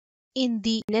In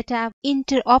the NetApp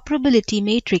Interoperability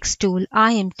Matrix Tool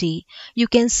 (IMT), you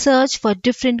can search for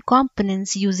different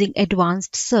components using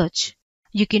advanced search.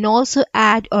 You can also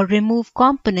add or remove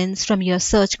components from your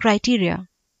search criteria.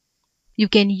 You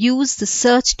can use the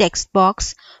search text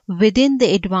box within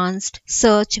the advanced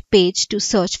search page to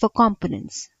search for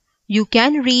components. You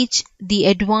can reach the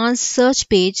advanced search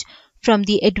page from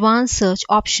the advanced search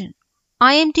option.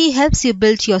 IMT helps you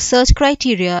build your search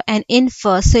criteria and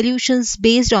infer solutions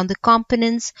based on the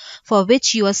components for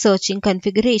which you are searching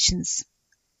configurations.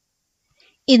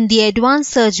 In the advanced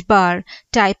search bar,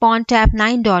 type ONTAP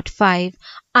 9.5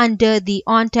 under the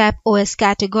ONTAP OS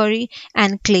category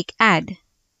and click Add.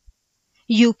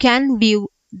 You can view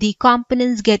the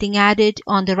components getting added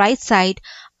on the right side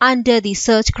under the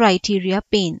Search Criteria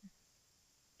pane.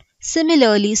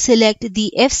 Similarly, select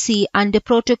the FC under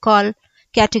Protocol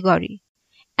category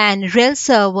and RHEL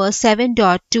Server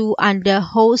 7.2 under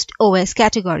Host OS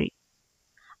category.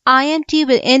 IMT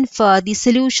will infer the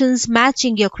solutions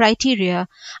matching your criteria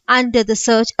under the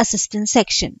Search Assistant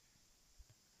section.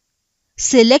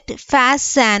 Select Fast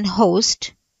SAN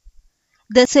Host.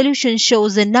 The solution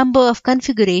shows the number of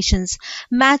configurations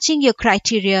matching your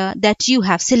criteria that you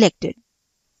have selected.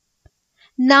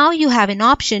 Now you have an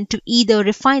option to either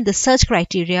refine the search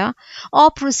criteria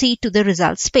or proceed to the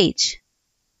results page.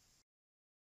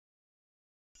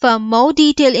 For more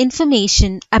detailed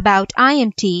information about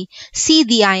IMT, see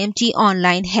the IMT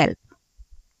online help.